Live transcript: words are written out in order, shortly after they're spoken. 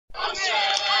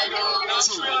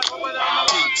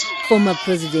Former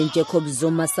President Jacob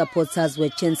Zuma supporters were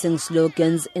chanting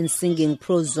slogans and singing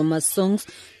pro-Zuma songs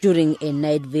during a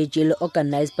night vigil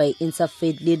organized by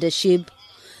Interfaith Leadership.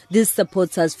 These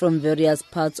supporters from various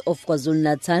parts of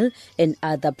KwaZulu-Natal and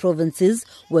other provinces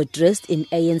were dressed in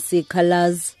ANC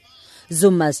colors.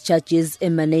 Zuma's charges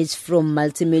emanate from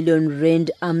multi-million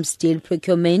rand arms deal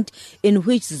procurement in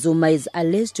which Zuma is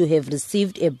alleged to have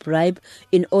received a bribe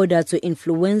in order to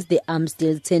influence the arms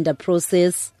deal tender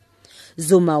process.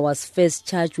 Zuma was first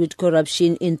charged with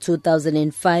corruption in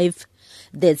 2005.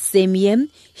 That same year,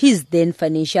 his then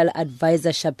financial advisor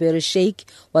Shapeer Sheikh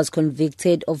was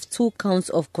convicted of 2 counts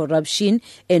of corruption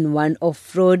and 1 of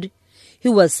fraud. He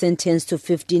was sentenced to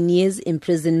 15 years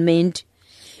imprisonment.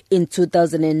 In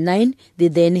 2009, the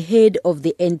then head of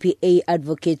the NPA,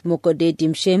 Advocate Mokode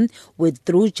Dimshem,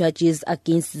 withdrew charges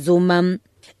against Zuma,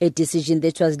 a decision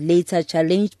that was later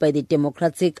challenged by the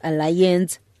Democratic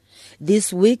Alliance.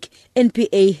 This week,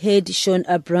 NPA head Shaun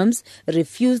Abrahams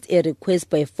refused a request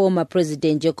by former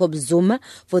President Jacob Zuma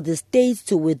for the state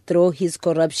to withdraw his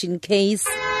corruption case.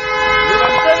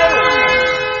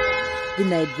 The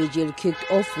night vigil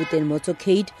kicked off with a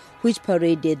motorcade which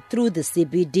paraded through the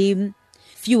CBD.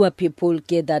 Fewer people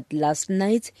gathered last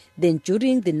night than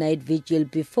during the night vigil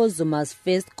before Zuma's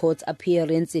first court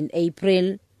appearance in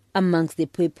April. Amongst the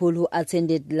people who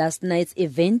attended last night's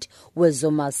event were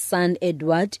Zuma's son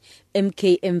Edward,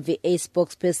 MKMVA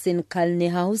spokesperson Carl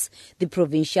Niehaus, the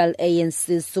provincial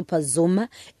ANC Super Zuma,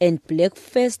 and Black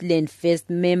First Land First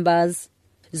members.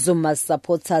 Zuma's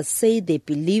supporters say they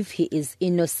believe he is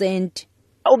innocent.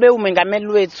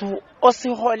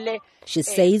 She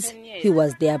says he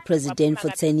was their president for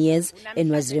 10 years and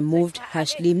was removed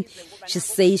harshly. She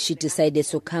says she decided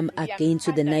to come again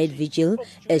to the night vigil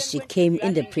as she came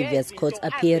in the previous court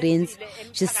appearance.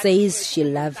 She says she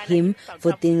loves him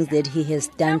for things that he has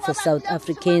done for South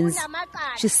Africans.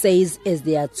 She says as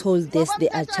they are told this, there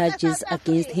are charges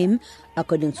against him.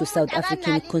 According to South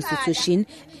African Constitution,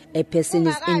 a person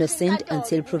is innocent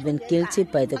until proven guilty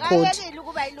by the court.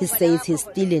 He says he's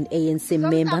still an ANC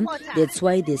member, that's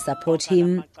why they support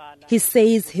him. He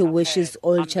says he wishes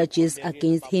all charges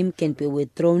against him can be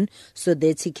withdrawn so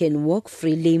that he can walk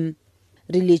freely.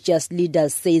 Religious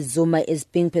leaders say Zuma is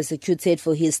being persecuted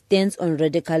for his stance on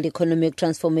radical economic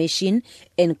transformation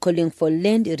and calling for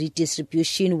land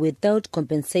redistribution without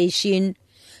compensation.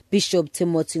 Bishop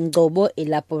Timothy Ngobo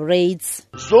elaborates.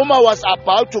 Zuma was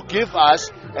about to give us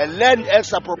a land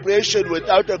expropriation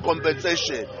without a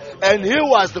compensation, and he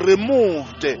was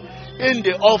removed in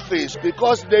the office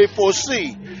because they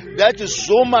foresee that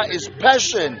Zuma is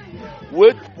passionate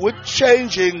with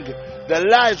changing the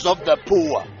lives of the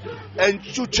poor and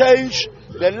to change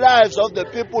the lives of the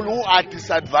people who are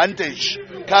disadvantaged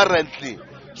currently.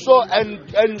 So,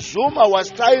 and Zuma was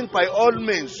trying by all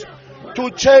means to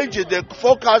change the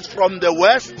focus from the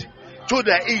west to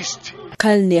the east.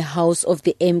 Carl Niehaus of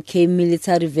the MK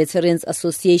Military Veterans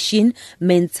Association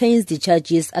maintains the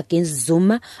charges against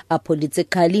Zuma are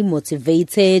politically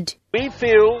motivated. We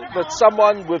feel that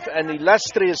someone with an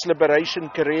illustrious liberation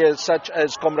career such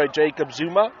as Comrade Jacob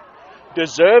Zuma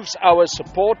deserves our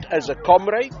support as a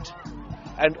comrade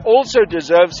and also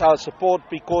deserves our support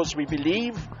because we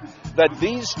believe that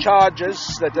these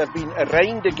charges that have been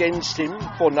arraigned against him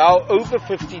for now over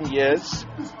 15 years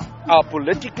are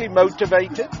politically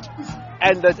motivated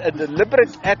and that a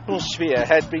deliberate atmosphere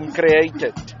had been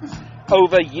created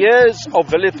over years of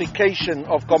vilification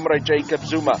of Comrade Jacob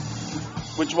Zuma,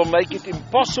 which will make it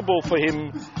impossible for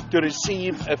him to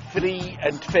receive a free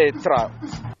and fair trial.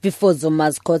 Before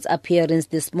Zuma's court appearance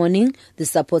this morning, the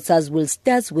supporters will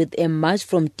start with a march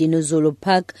from Dinuzulu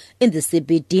Park in the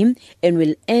CBD and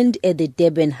will end at the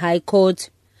Durban High Court.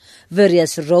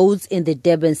 Various roads in the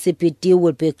Durban CBD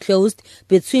will be closed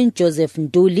between Joseph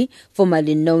Nduli,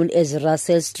 formerly known as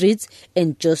Russell Street,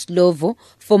 and Jos Slovo,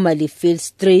 formerly Field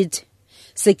Street.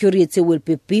 Security will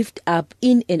be beefed up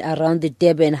in and around the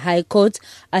Durban High Court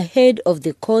ahead of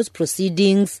the court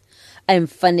proceedings. I'm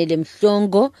Fanele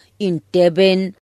Mhlongo in Durban.